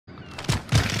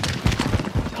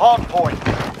Hard point.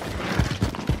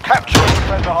 Capture and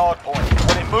defend the hard point.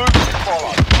 When it moves, you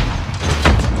follow.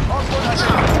 Hard point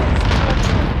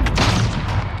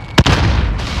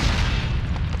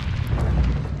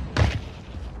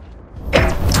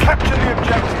capture the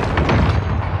objective.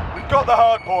 We've got the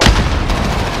hard point.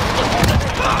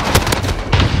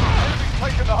 Enemy's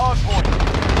taken the hard point.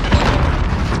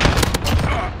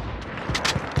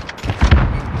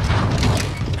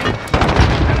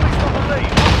 Enemy's got the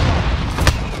lead.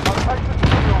 Location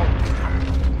secured.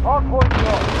 Hard point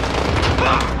lost.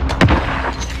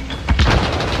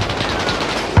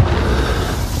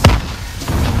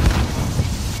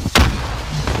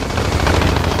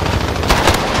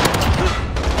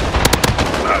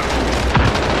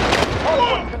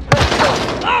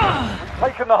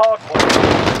 Taking the hard point.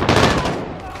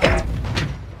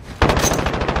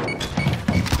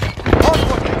 Hard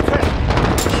point contested.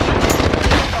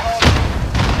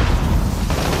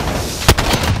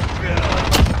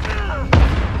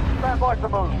 Stand by to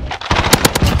move.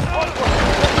 Hard point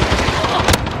contested.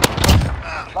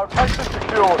 Location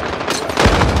secured.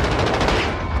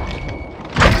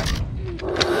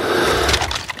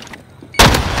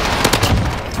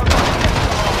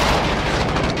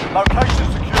 Location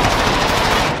secured.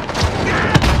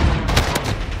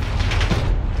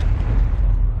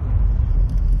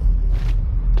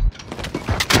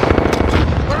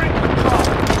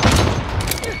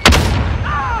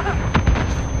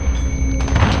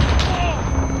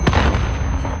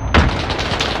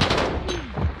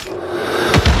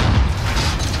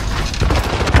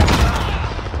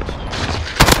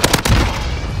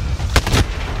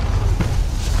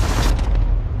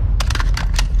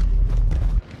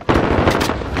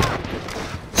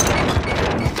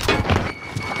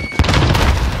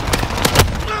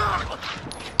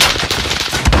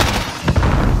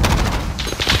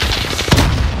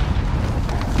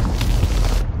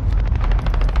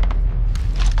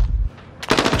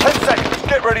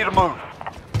 Get ready to move.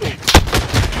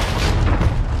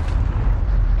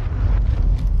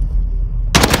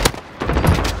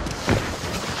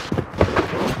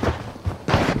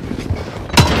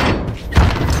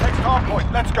 'Next hard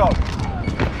point, let's go.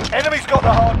 Enemy's got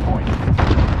the hard point.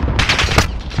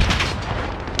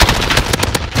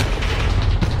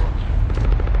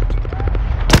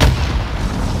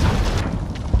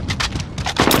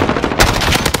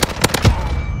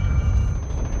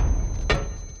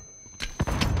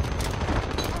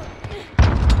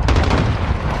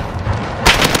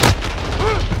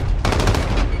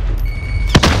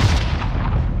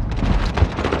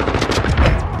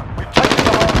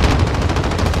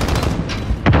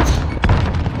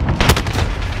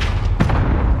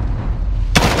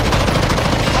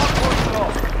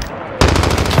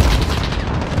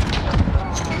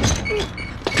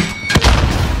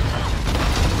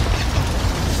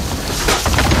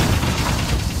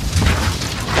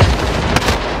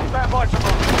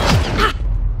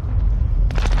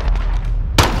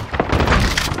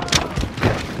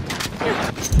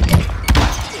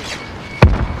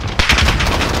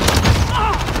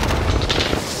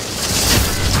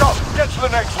 Get to the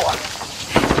next one.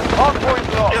 Hard point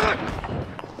lost.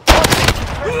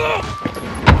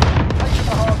 Taking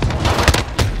the hard point.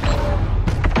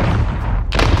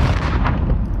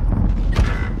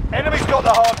 Enemy's got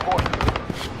the hard point.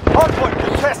 Hard point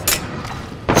contested.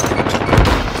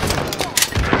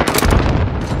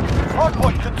 Hard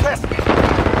point contested. Taking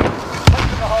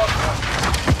the hard point.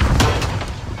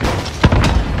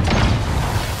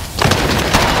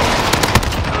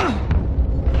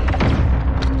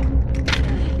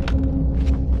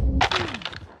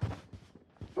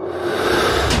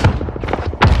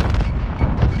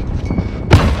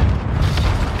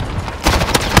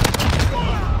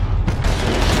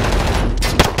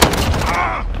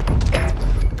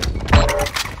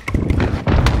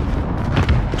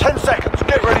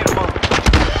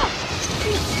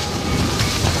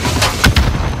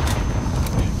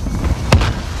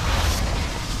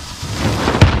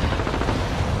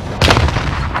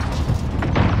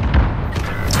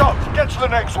 Get to the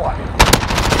next one. Get to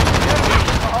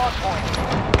the hard point.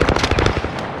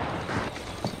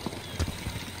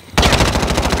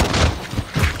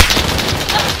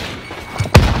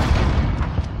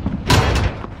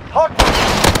 Hard point.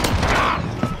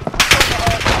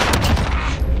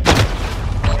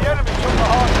 The enemy took the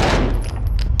hard point.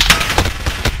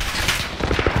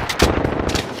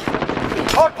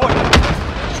 Hard point.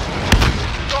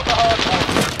 Got the hard point.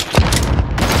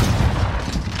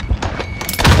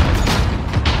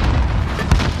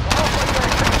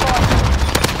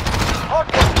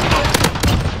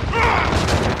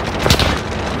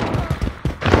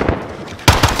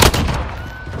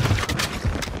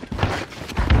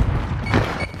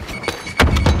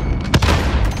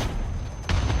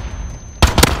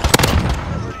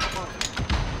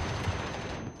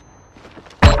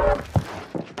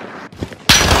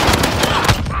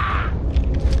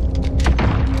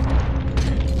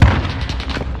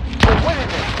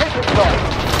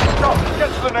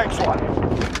 next one.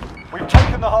 We've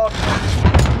taken the hard point.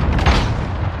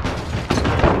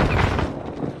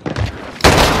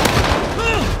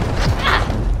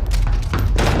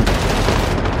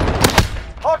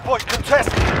 Hard point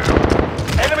contested.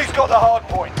 Enemy's got the hard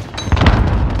point.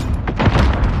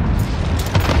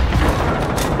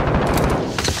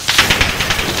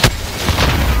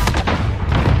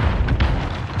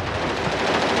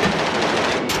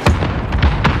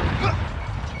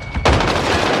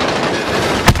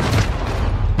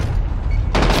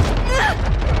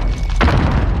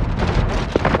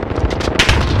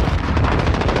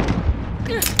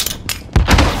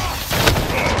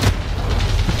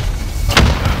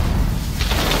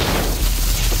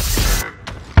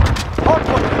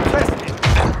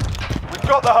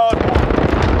 Got the hard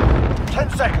point. 10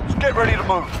 seconds, get ready to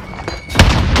move.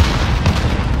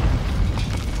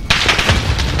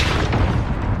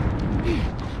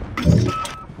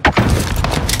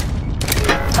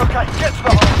 Okay, get to the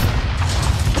hard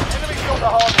point. Enemy's got the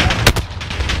hard point.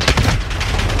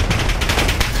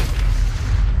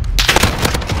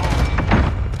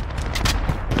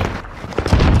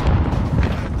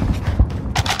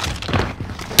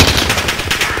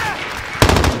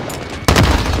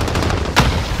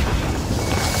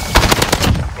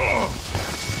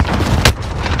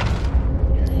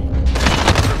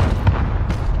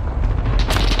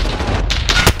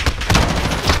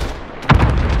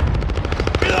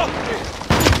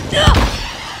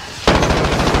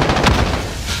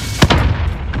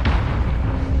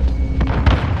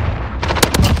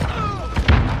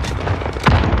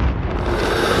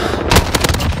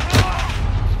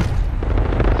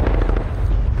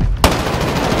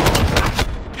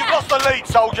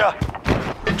 Soldier,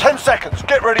 10 seconds,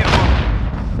 get ready to move.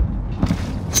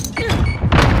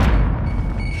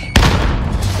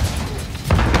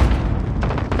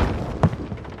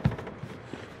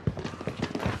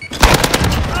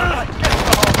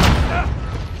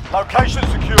 Location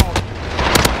secured.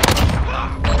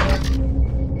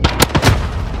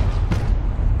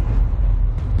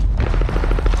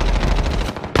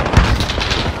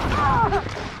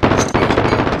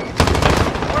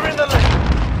 We're in the lead.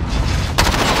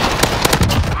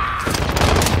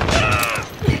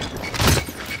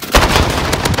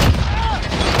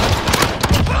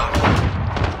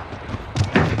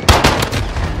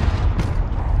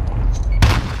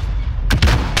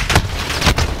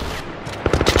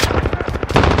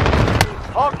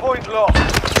 Hard point lost.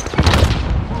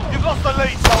 You've lost the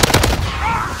lead, soldier.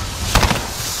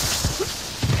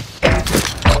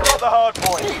 We've got the hard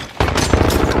point.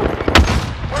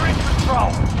 We're in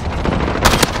control.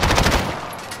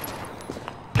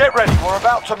 Get ready, we're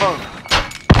about to move.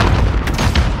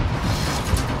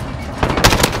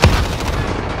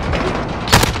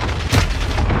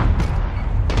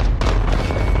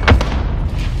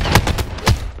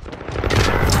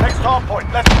 Next hard point,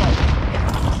 let's go.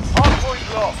 Hard point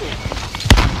lost.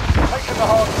 Taking the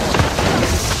hard point.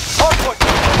 Hard point.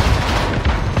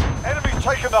 Enemy's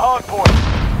taken the hard point.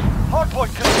 Hard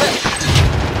point contested.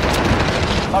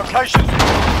 Locations.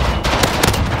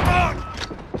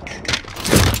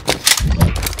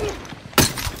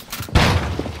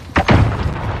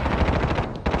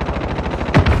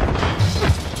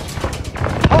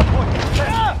 Hard point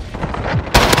contested.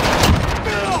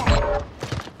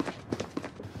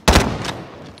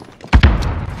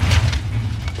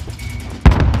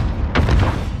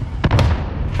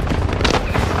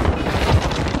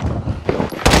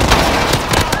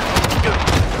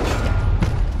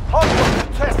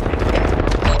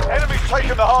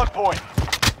 Taking the hard point.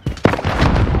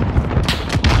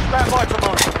 Stand by to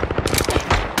move.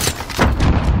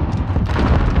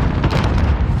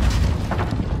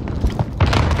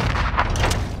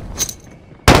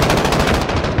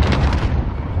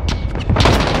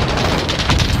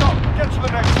 Stop, get to the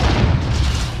next one.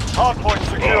 Hard point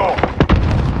secure.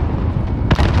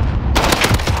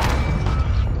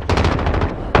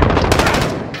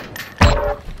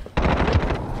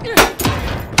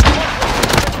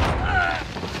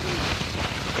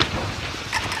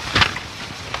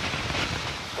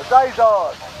 The day's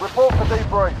ours. Report for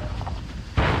debrief.